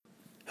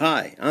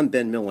Hi, I'm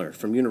Ben Miller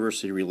from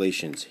University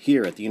Relations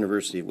here at the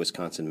University of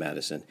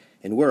Wisconsin-Madison,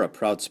 and we're a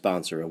proud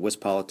sponsor of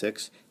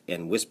WisPolitics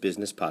and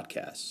WisBusiness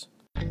podcasts.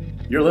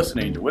 You're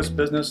listening to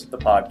WisBusiness, the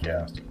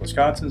podcast,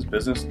 Wisconsin's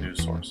business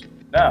news source.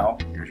 Now,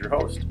 here's your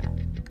host.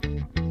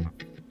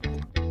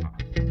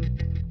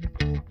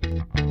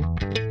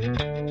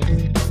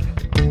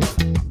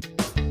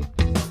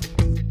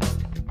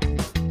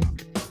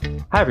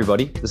 Hi,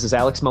 everybody. This is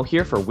Alex Moe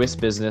here for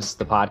WisBusiness,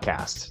 the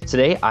podcast.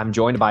 Today, I'm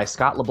joined by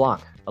Scott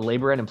LeBlanc, a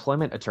labor and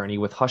employment attorney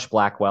with Husch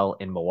Blackwell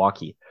in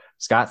Milwaukee.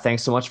 Scott,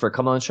 thanks so much for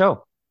coming on the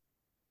show.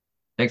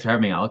 Thanks for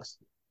having me, Alex.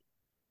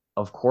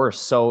 Of course.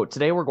 So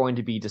today we're going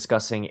to be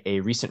discussing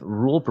a recent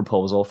rule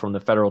proposal from the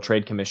Federal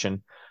Trade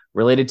Commission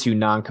related to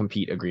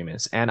non-compete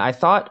agreements. And I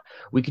thought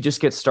we could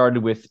just get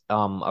started with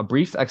a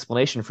brief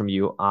explanation from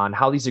you on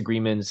how these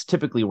agreements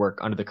typically work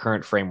under the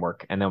current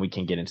framework, and then we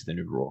can get into the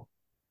new rule.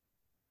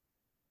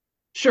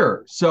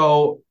 Sure.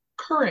 So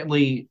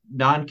currently,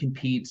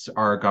 non-competes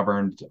are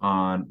governed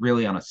on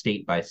a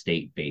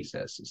state-by-state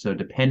basis. So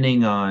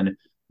depending on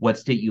what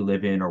state you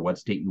live in or what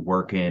state you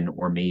work in,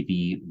 or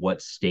maybe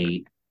what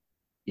state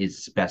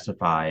is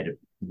specified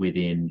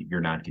within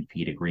your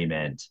non-compete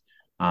agreement,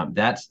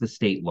 that's the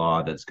state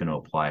law that's going to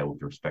apply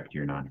with respect to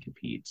your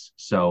non-competes.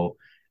 So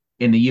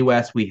in the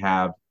U.S., we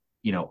have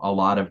a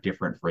lot of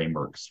different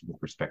frameworks with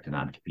respect to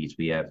non-competes.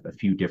 We have a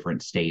few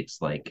different states,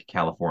 like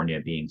California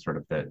being sort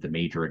of the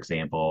major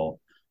example,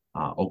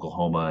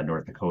 Oklahoma,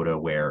 North Dakota,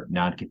 where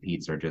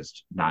non-competes are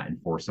just not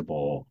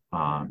enforceable,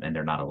 and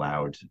they're not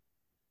allowed,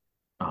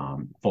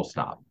 full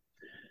stop.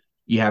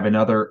 You have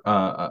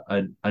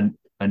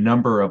a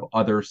number of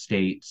other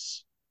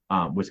states,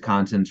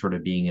 Wisconsin sort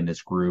of being in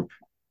this group,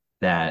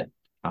 that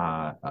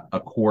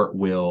a court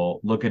will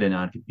look at a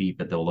non-compete,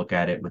 but they'll look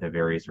at it with a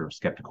very sort of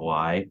skeptical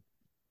eye,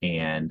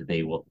 and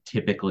they will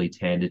typically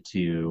tend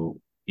to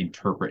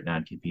interpret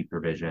non-compete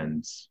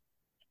provisions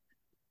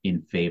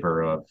in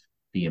favor of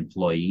the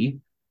employee.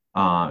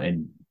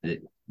 And the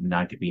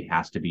non-compete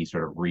has to be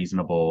sort of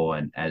reasonable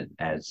and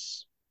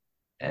as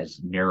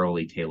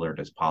narrowly tailored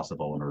as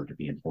possible in order to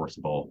be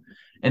enforceable.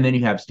 And then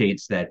you have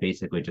states that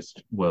basically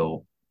just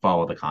will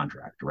follow the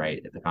contract,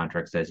 right? If the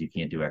contract says you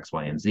can't do X,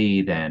 Y, and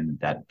Z, then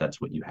that's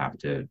what you have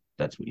to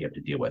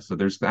deal with. So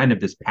there's kind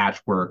of this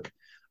patchwork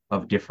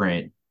of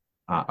different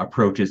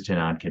approaches to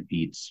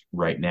non-competes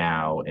right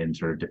now, and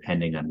sort of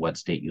depending on what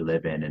state you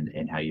live in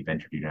and how you've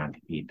entered your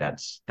non-compete,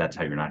 that's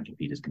how your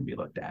non-compete is going to be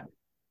looked at.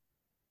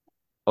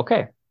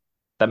 Okay,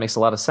 that makes a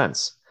lot of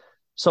sense.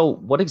 So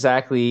what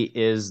exactly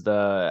is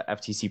the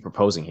FTC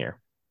proposing here?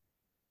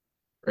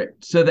 Right.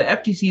 So the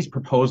FTC's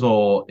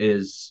proposal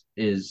is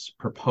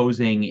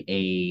proposing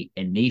a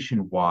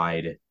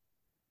nationwide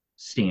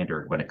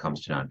standard when it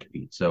comes to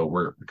non-compete. So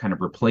we're kind of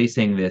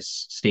replacing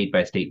this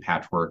state-by-state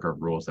patchwork of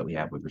rules that we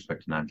have with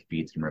respect to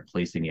non-competes and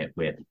replacing it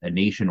with a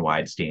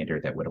nationwide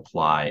standard that would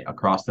apply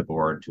across the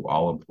board to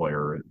all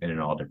employers and in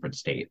all different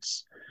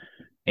states.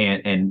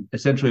 And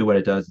essentially what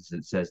it does is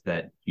it says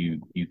that you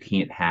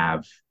can't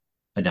have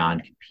a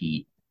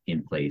non-compete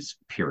in place,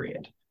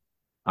 period.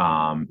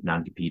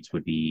 Non-competes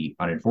would be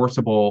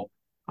unenforceable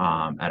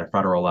at a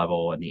federal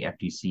level, and the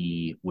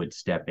FTC would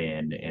step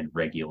in and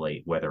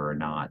regulate whether or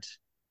not,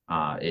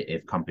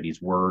 if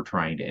companies were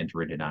trying to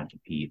enter into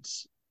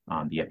non-competes,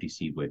 the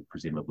FTC would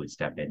presumably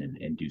step in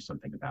and do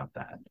something about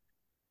that.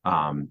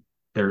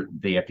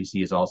 The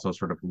FTC has also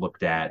sort of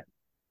looked at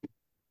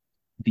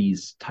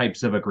these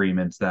types of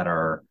agreements that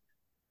are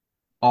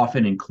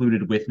often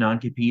included with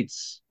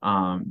non-competes,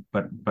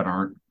 but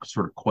aren't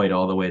sort of quite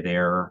all the way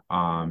there.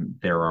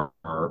 There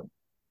are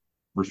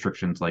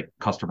restrictions like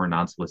customer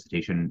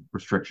non-solicitation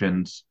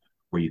restrictions,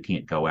 where you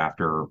can't go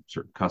after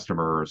certain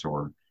customers,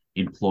 or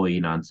employee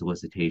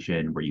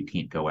non-solicitation, where you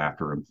can't go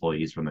after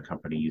employees from the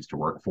company you used to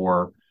work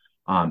for.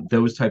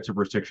 Those types of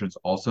restrictions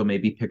also may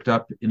be picked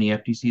up in the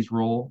FTC's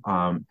rule,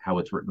 how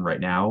it's written right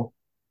now.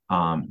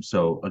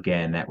 So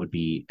again, that would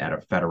be at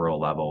a federal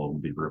level, and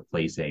would be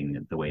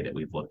replacing the way that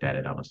we've looked at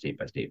it on a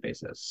state-by-state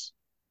basis.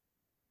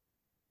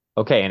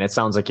 Okay, and it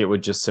sounds like it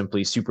would just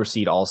simply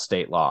supersede all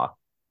state law.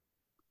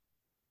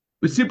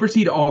 Would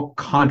supersede all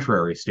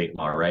contrary state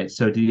law, right?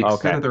 So to the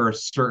extent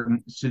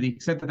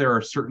that there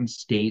are certain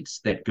states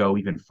that go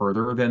even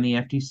further than the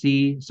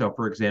FTC. So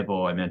for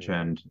example, I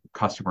mentioned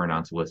customer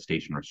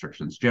non-solicitation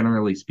restrictions.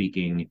 Generally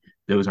speaking,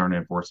 those aren't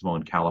enforceable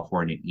in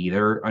California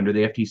either. Under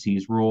the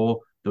FTC's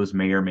rule, those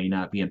may or may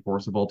not be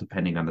enforceable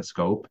depending on the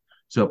scope.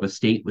 So if a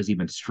state was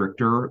even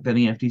stricter than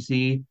the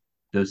FTC,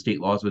 those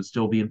state laws would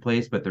still be in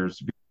place, but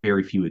there's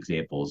very few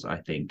examples, I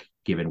think,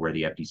 given where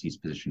the FTC's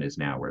position is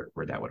now,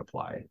 where that would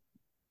apply.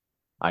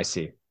 I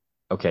see.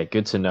 Okay,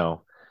 good to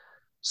know.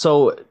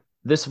 So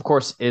this, of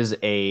course, is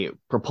a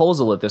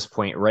proposal at this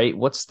point, right?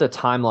 What's the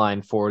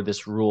timeline for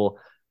this rule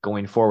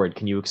going forward?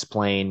 Can you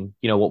explain,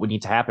 what would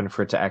need to happen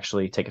for it to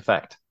actually take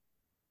effect?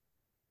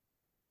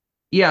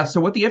 Yeah,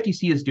 so what the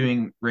FTC is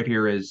doing right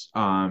here is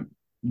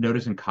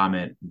notice and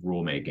comment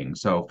rulemaking.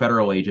 So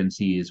federal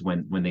agencies,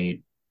 when they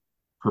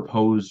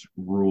propose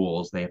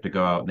rules, they have to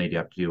go out and they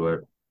have to do a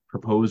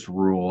proposed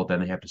rule, then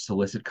they have to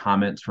solicit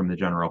comments from the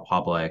general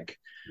public.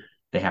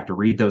 They have to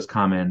read those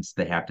comments.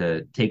 They have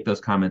to take those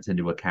comments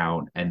into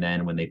account. And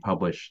then when they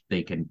publish,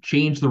 they can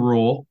change the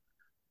rule.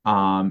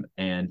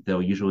 And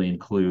they'll usually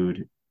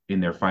include in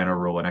their final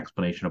rule an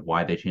explanation of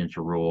why they changed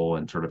the rule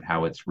and sort of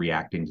how it's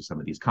reacting to some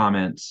of these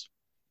comments.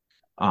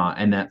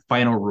 And that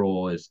final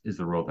rule is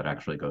the rule that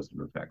actually goes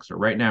into effect. So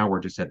right now we're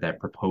just at that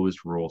proposed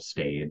rule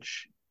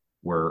stage.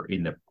 We're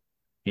in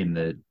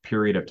the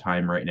period of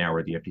time right now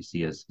where the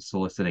FTC is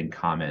soliciting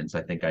comments.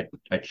 I think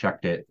I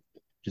checked it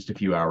just a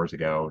few hours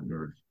ago. There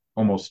were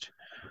almost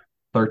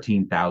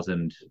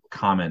 13,000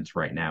 comments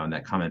right now, and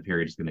that comment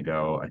period is going to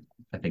go,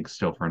 I think,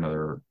 still for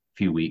another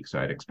few weeks. So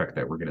I'd expect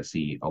that we're going to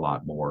see a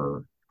lot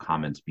more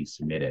comments be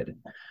submitted.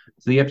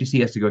 So the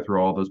FTC has to go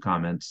through all those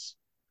comments.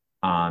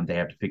 They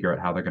have to figure out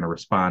how they're going to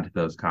respond to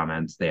those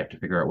comments. They have to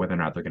figure out whether or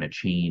not they're going to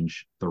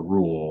change the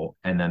rule,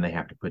 and then they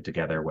have to put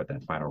together what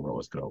that final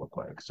rule is going to look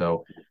like.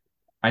 So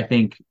I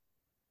think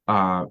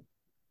our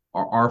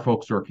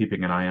folks who are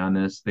keeping an eye on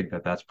this think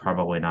that that's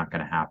probably not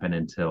going to happen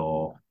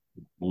until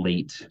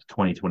late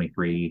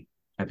 2023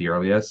 at the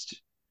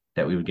earliest,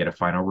 that we would get a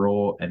final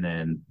rule. And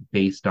then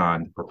based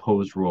on the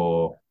proposed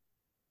rule,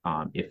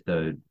 if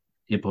the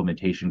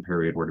implementation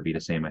period were to be the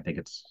same, I think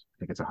it's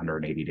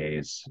 180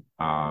 days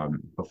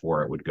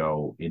before it would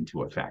go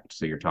into effect.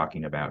 So you're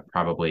talking about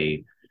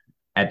probably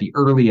at the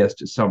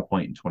earliest some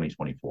point in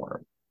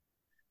 2024.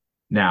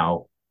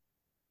 Now,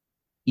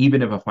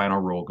 even if a final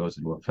rule goes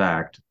into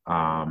effect,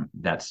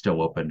 that's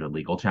still open to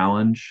legal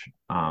challenge.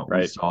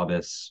 We saw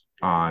this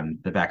on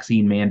the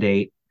vaccine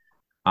mandate.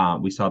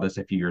 We saw this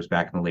a few years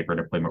back in the labor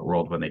and employment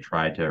world when they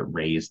tried to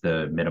raise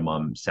the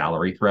minimum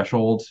salary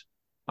threshold.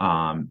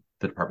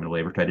 The Department of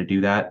Labor tried to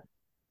do that.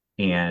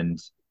 And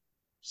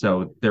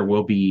so there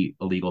will be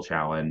a legal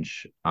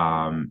challenge.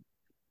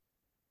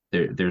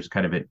 There's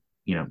kind of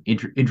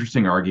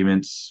interesting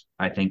arguments,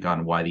 I think,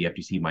 on why the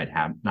FTC might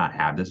not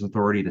have this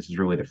authority. This is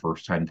really the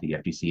first time the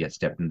FTC has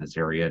stepped into this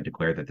area and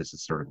declared that this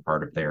is sort of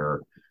part of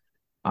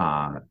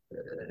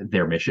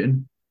their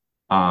mission.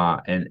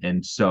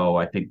 And so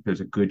I think there's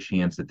a good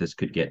chance that this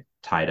could get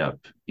tied up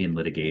in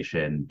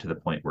litigation to the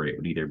point where it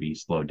would either be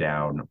slowed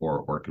down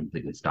or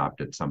completely stopped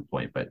at some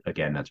point. But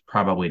again, that's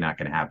probably not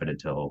going to happen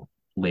until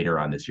later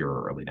on this year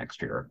or early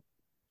next year.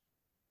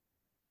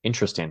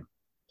 Interesting.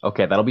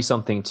 Okay, that'll be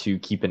something to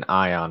keep an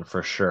eye on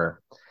for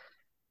sure.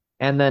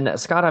 And then,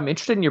 Scott, I'm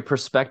interested in your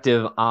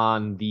perspective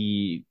on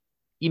the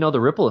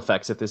ripple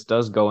effects if this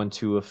does go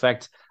into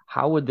effect.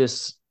 How would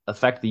this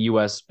affect the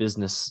U.S.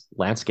 business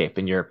landscape,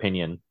 in your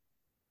opinion?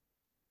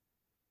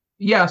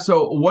 Yeah,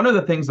 so one of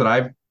the things that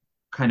I've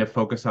kind of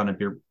focused on and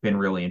been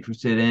really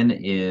interested in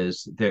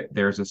is that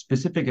there's a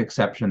specific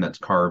exception that's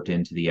carved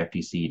into the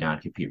FTC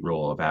non-compete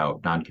rule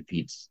about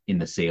non-competes in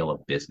the sale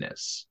of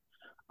business.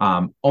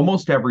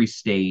 Almost every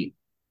state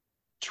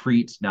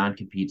treats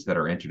non-competes that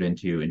are entered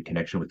into in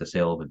connection with the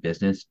sale of a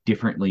business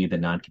differently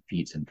than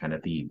non-competes in kind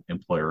of the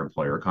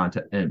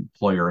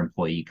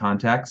employer-employee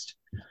context.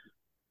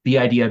 The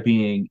idea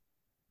being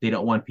they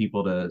don't want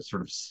people to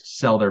sort of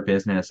sell their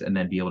business and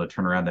then be able to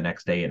turn around the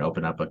next day and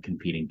open up a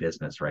competing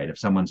business, right? If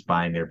someone's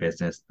buying their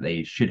business,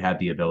 they should have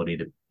the ability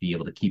to be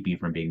able to keep you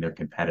from being their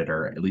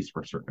competitor, at least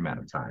for a certain amount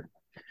of time.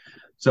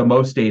 So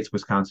most states,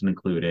 Wisconsin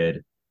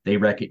included, they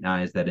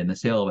recognize that in the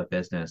sale of a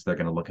business, they're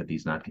going to look at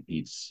these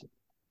non-competes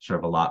sort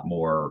of a lot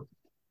more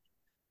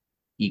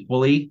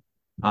equally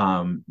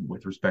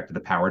with respect to the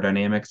power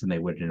dynamics than they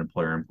would in an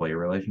employer-employee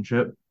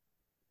relationship.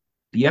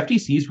 The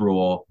FTC's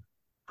rule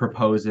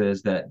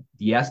proposes that,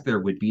 yes, there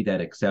would be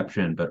that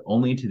exception, but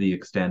only to the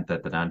extent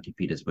that the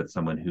non-compete is with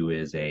someone who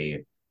is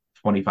a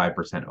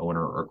 25%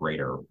 owner or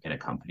greater in a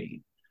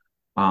company.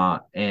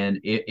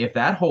 And if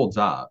that holds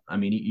up, I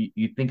mean,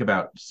 you think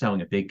about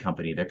selling a big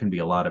company, there can be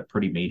a lot of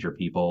pretty major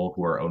people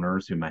who are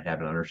owners who might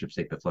have an ownership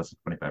stake that's less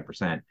than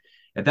 25%.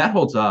 If that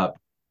holds up,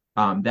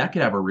 that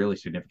could have a really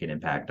significant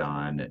impact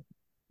on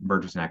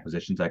mergers and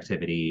acquisitions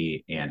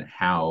activity and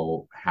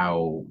how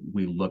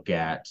we look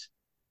at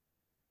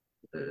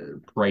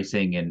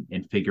pricing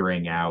and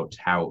figuring out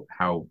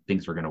how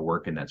things are going to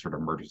work in that sort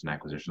of mergers and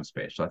acquisition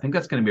space. So I think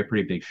that's going to be a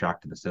pretty big shock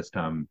to the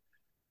system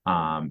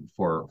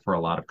for a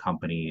lot of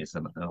companies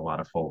and a lot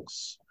of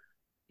folks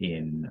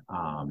in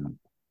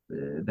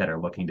that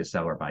are looking to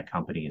sell or buy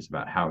companies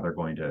about how they're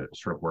going to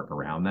sort of work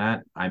around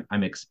that.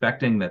 I'm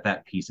expecting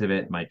that piece of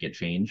it might get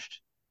changed,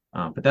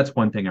 but that's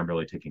one thing I'm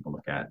really taking a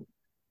look at.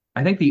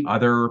 I think the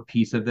other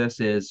piece of this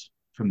is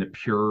from the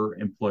pure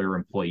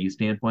employer-employee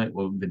standpoint,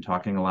 what we've been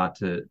talking a lot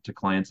to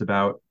clients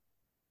about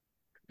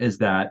is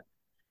that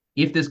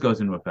if this goes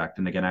into effect,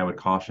 and again, I would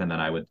caution that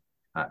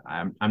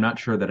I'm not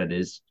sure that it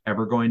is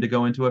ever going to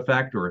go into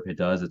effect, or if it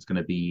does, it's going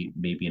to be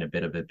maybe in a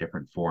bit of a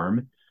different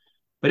form.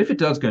 But if it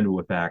does go into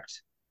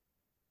effect,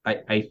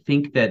 I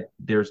think that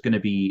there's going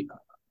to be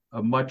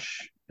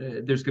much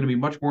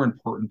more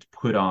important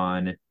put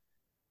on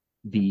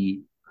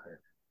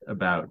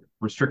about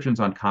restrictions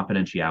on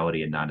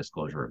confidentiality and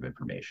non-disclosure of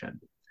information.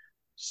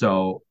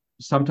 So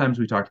sometimes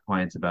we talk to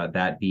clients about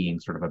that being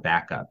sort of a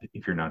backup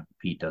if your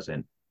non-compete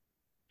doesn't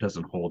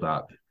doesn't hold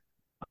up.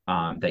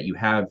 That you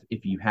have,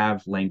 if you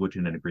have language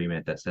in an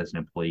agreement that says an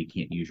employee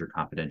can't use your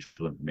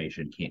confidential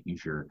information, can't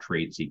use your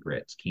trade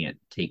secrets, can't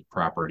take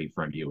property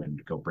from you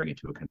and go bring it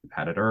to a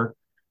competitor,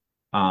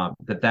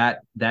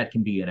 that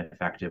can be an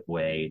effective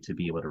way to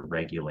be able to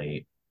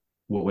regulate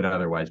what would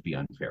otherwise be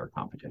unfair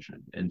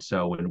competition. And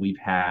so when we've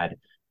had,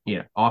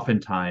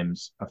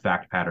 oftentimes a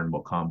fact pattern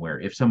will come where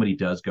if somebody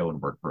does go and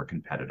work for a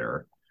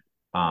competitor,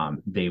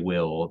 they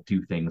will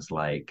do things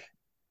like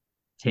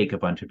take a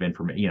bunch of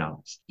information,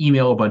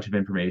 email a bunch of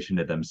information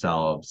to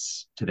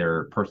themselves, to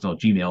their personal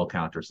Gmail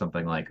account or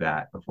something like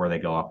that before they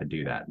go off and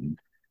do that. And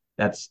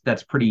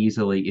that's pretty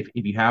easily, if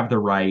you have the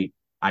right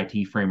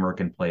IT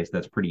framework in place,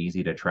 that's pretty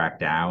easy to track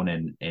down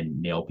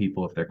and nail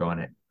people if they're going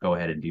to go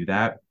ahead and do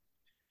that.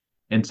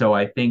 And so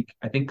I think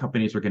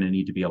companies are going to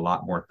need to be a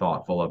lot more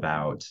thoughtful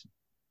about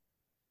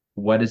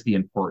what is the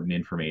important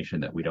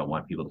information that we don't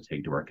want people to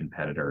take to our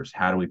competitors?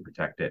 How do we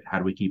protect it? How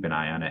do we keep an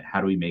eye on it?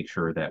 How do we make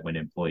sure that when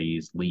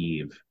employees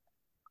leave,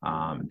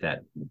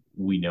 that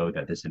we know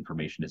that this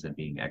information isn't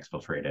being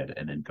exfiltrated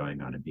and then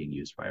going on and being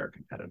used by our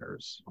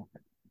competitors?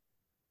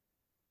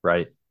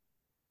 Right.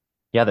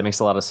 Yeah, that makes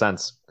a lot of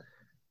sense.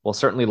 Well,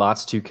 certainly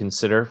lots to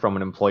consider from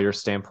an employer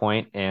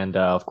standpoint. And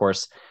of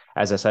course,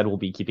 as I said, we'll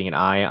be keeping an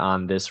eye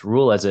on this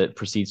rule as it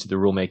proceeds through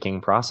the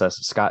rulemaking process.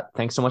 Scott,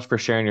 thanks so much for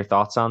sharing your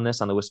thoughts on this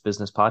on the WISP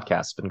Business Podcast.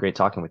 It's been great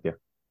talking with you.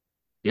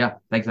 Yeah.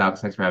 Thanks,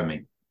 Alex. Thanks for having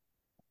me.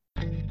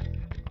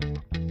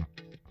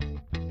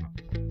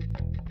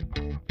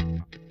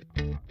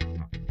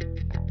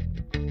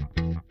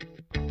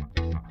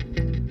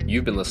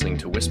 You've been listening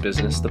to WISP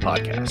Business, the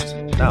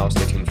podcast. Now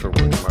stay tuned for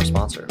word from our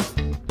sponsor.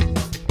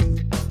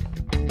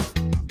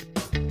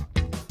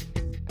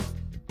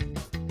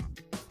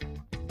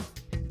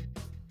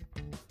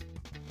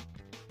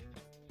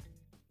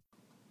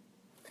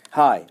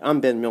 Hi,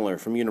 I'm Ben Miller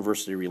from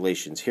University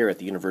Relations here at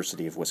the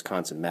University of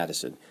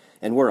Wisconsin-Madison,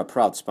 and we're a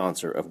proud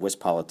sponsor of WISP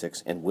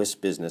Politics and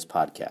WISP Business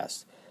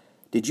Podcast.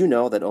 Did you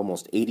know that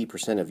almost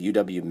 80% of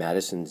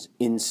UW-Madison's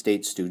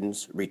in-state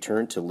students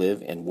return to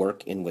live and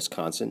work in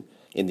Wisconsin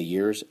in the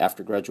years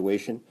after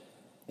graduation?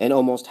 And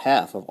almost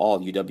half of all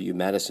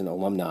UW-Madison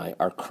alumni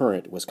are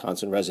current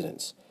Wisconsin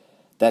residents.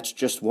 That's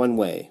just one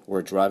way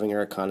we're driving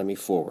our economy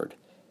forward.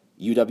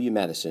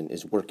 UW-Madison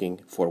is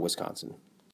working for Wisconsin.